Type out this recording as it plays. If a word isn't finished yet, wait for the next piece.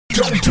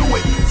Don't do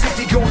it,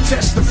 50 gon'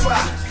 testify.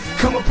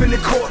 Come up in the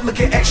court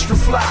looking extra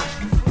fly.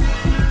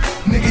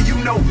 Nigga,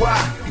 you know why.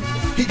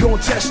 He gon'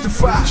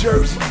 testify.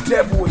 Jersey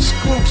Devil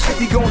exclusive.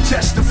 He gon'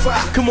 testify.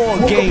 Come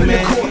on, Woke game, up in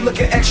man. the court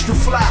looking extra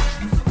fly.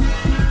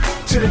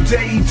 To the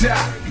day he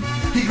die,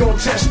 he gon'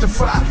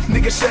 testify.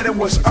 Nigga said it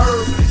was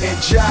Irv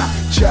and Ja.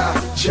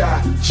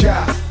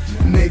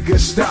 Nigga,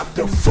 stop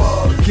the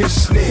fucking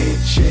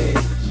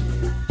snitching.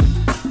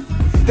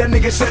 That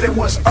nigga said it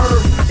was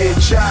Irv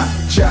and Ja.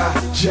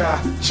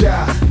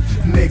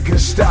 Nigga,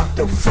 stop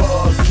the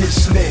fucking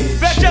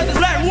snitching. Back at the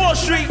Black Wall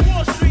Street.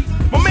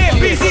 My man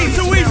BZ,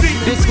 too easy.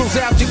 This goes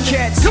out to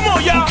cats. Come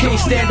on, y'all. Who can't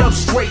stand up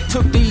straight.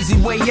 Took the easy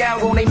way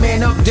out on a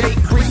man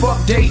update. Brief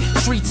update.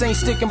 Streets ain't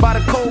sticking by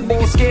the code,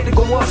 boy, scared to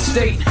go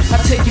upstate. I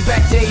take you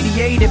back to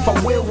 88 if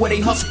I will, where they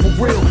hustle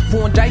for real.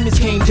 Before indictments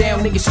came down,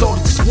 niggas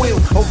started to squill.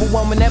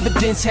 Overwhelming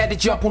evidence, had to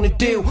jump on the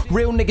deal.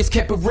 Real niggas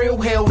kept it real,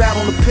 held out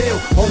on the pill.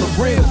 On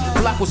the real,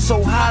 block was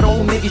so hot,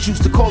 old niggas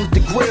used to call it the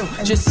grill.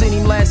 Just seen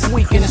him last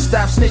week in a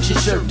Stop Snitchin'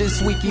 shirt.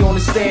 This week he on the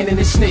stand in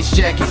his snitch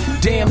jacket.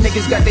 Damn,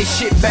 niggas got they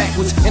shit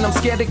backwards, and I'm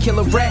scared to kill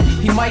a rat.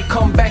 He might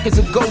come back as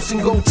a ghost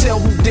and go tell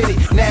who did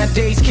it.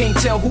 Nowadays can't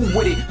tell who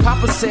with it.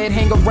 Papa said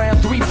hang around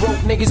 3 broke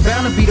niggas,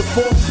 bound to be the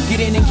 4th. Get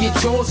in and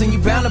get yours and you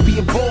bound to be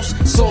a boss.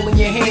 Soul in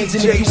your hands,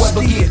 and if you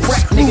ever get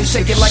cracked, niggas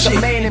shake it like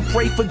a man and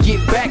pray for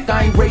get back.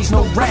 I ain't raised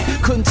no rat.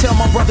 Couldn't tell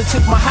my brother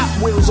took my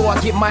Hot Wheels or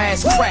I get my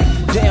ass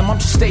cracked. Damn, I'm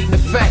just stating the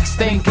facts.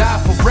 Thank God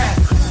for rap.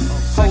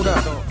 Hold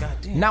up.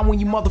 Not when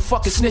you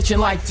motherfuckers snitching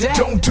like that.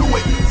 Don't do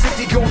it,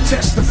 50 gon'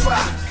 testify.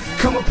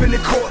 Come up in the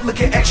court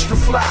looking extra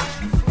fly.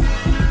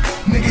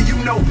 Nigga, you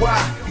know why.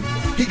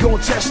 He gon'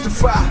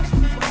 testify.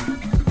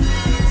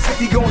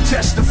 50 gon'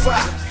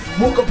 testify.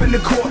 Woke up in the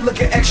court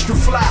looking extra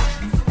fly.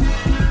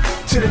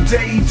 To the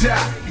day he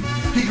die,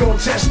 he gon'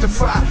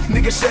 testify.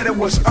 Nigga said it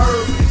was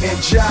Irv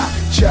and Ja.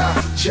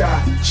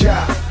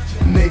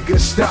 Nigga,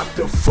 stop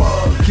the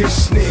fucking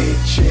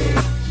snitching.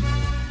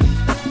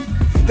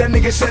 That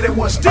nigga said it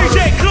was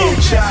DJ Irv Clue,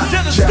 and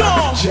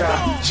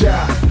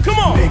Ja. Come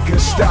on. Nigga,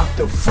 stop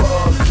the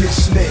fucking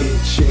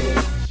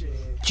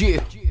snitching.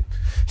 Yeah.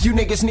 You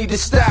niggas need to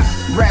stop.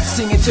 Rap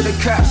singing to the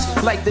cops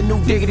like the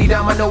new diggity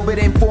domino bit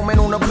informant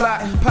on the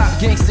block. Pop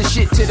gangsta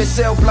shit to the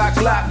cell block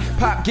lock.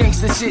 Pop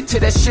gangsta shit to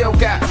that shell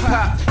got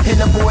popped. And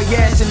the boy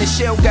ass in the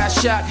shell got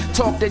shot.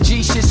 Talk that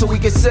G shit so we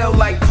can sell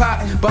like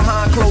pop.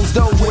 Behind closed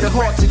doors with the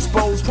hearts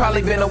exposed.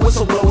 Probably been a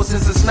whistleblower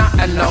since it's not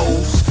a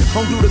nose.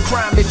 Don't do the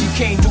crime if you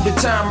can't do the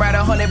time. Write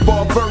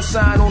 100-bar verse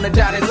sign on the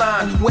dotted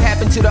line. What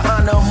happened to the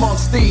honor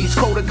amongst thieves?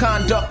 Code of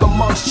conduct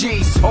amongst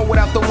G's. All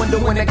without the window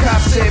when the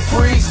cops said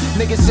freeze.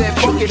 Niggas said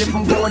fuck it, if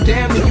I'm going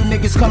down, then you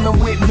niggas coming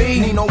with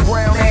me. Ain't no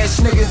brown ass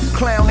nigga,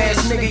 clown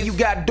ass nigga. You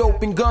got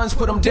dope and guns,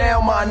 put them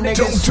down, my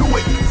niggas. Don't do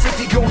it,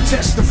 50 gon'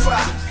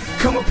 testify.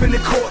 Come up in the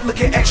court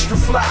looking extra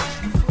fly.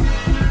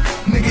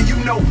 Nigga,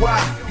 you know why.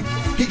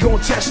 He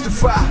gon'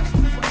 testify.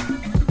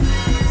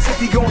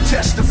 50 gon'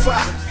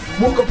 testify.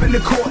 Woke up in the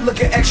court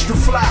looking extra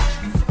fly.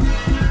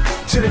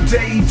 To the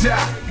day he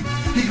die,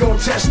 he gon'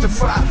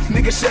 testify.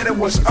 Nigga said it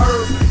was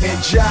Irv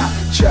and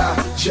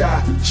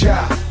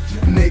Ja.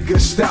 Nigga,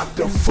 stop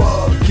the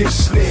fucking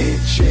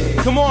snitching.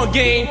 Come on,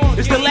 game.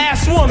 It's the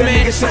last one, That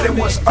man. nigga said it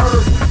was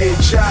Irv and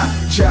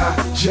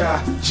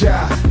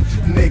Ja.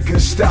 Nigga,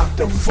 stop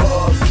the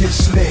fucking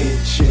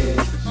snitching.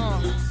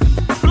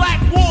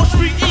 Black Wall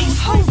Street East.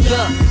 Hold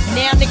up,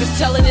 now niggas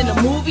telling in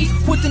the movies.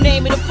 What the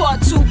name of the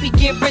part 2 be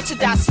get rich or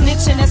die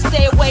snitching. And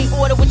stay away,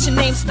 order with your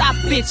name, stop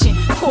bitching.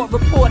 Court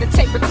reporter,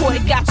 tape recorder,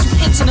 got you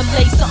itching to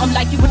lay something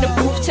like you in the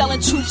booth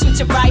telling truths with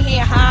your right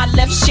hand high,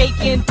 left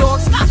shaking. Dog,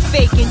 stop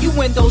faking. You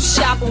window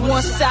shop on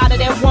one side of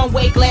that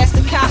one-way glass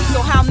to cop.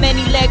 So how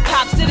many leg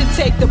cops did it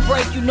take to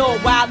break? You know a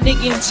wild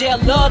nigga in jail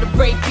love to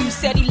break you.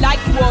 Said he like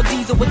you all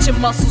diesel with your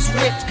muscles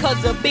ripped. Cause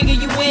the bigger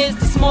you is,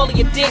 the smaller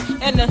your dick.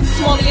 And the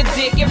smaller your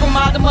dick, it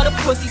remind him of the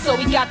pussy. So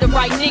he got the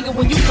right nigga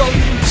when you go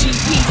through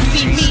GP.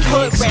 See me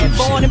hood rat,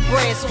 born and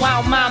bred. So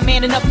I don't mind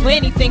manning up for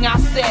anything I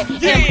said.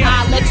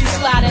 I let you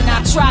slide and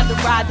I tried to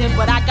ride them,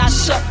 but I got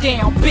shut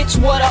down. Bitch,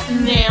 what up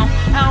now?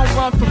 I don't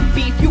run from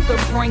beef, you can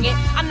bring it.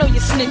 I know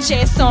your snitch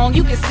ass song,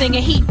 you can sing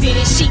it. He did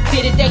it, she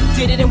did it, they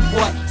did it, and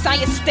what? Sign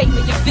your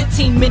statement, your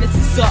 15 minutes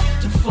is up.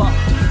 The fuck.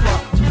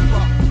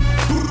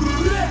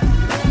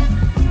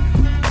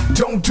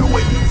 Don't do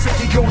it,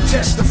 50 gon'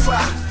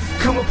 testify.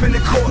 Come up in the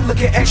court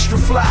looking extra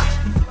fly.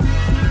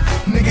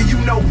 Nigga, you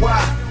know why.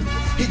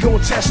 He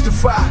gon'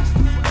 testify.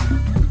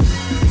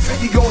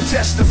 50 gon'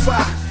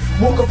 testify.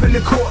 Woke up in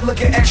the court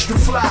looking extra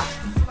fly.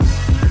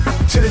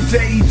 To the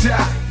day he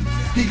die,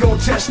 he gon'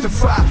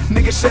 testify.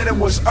 Nigga said it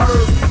was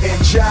Irv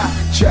and Ja.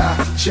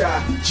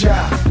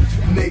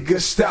 Nigga,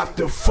 stop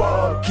the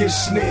fucking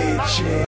snitching.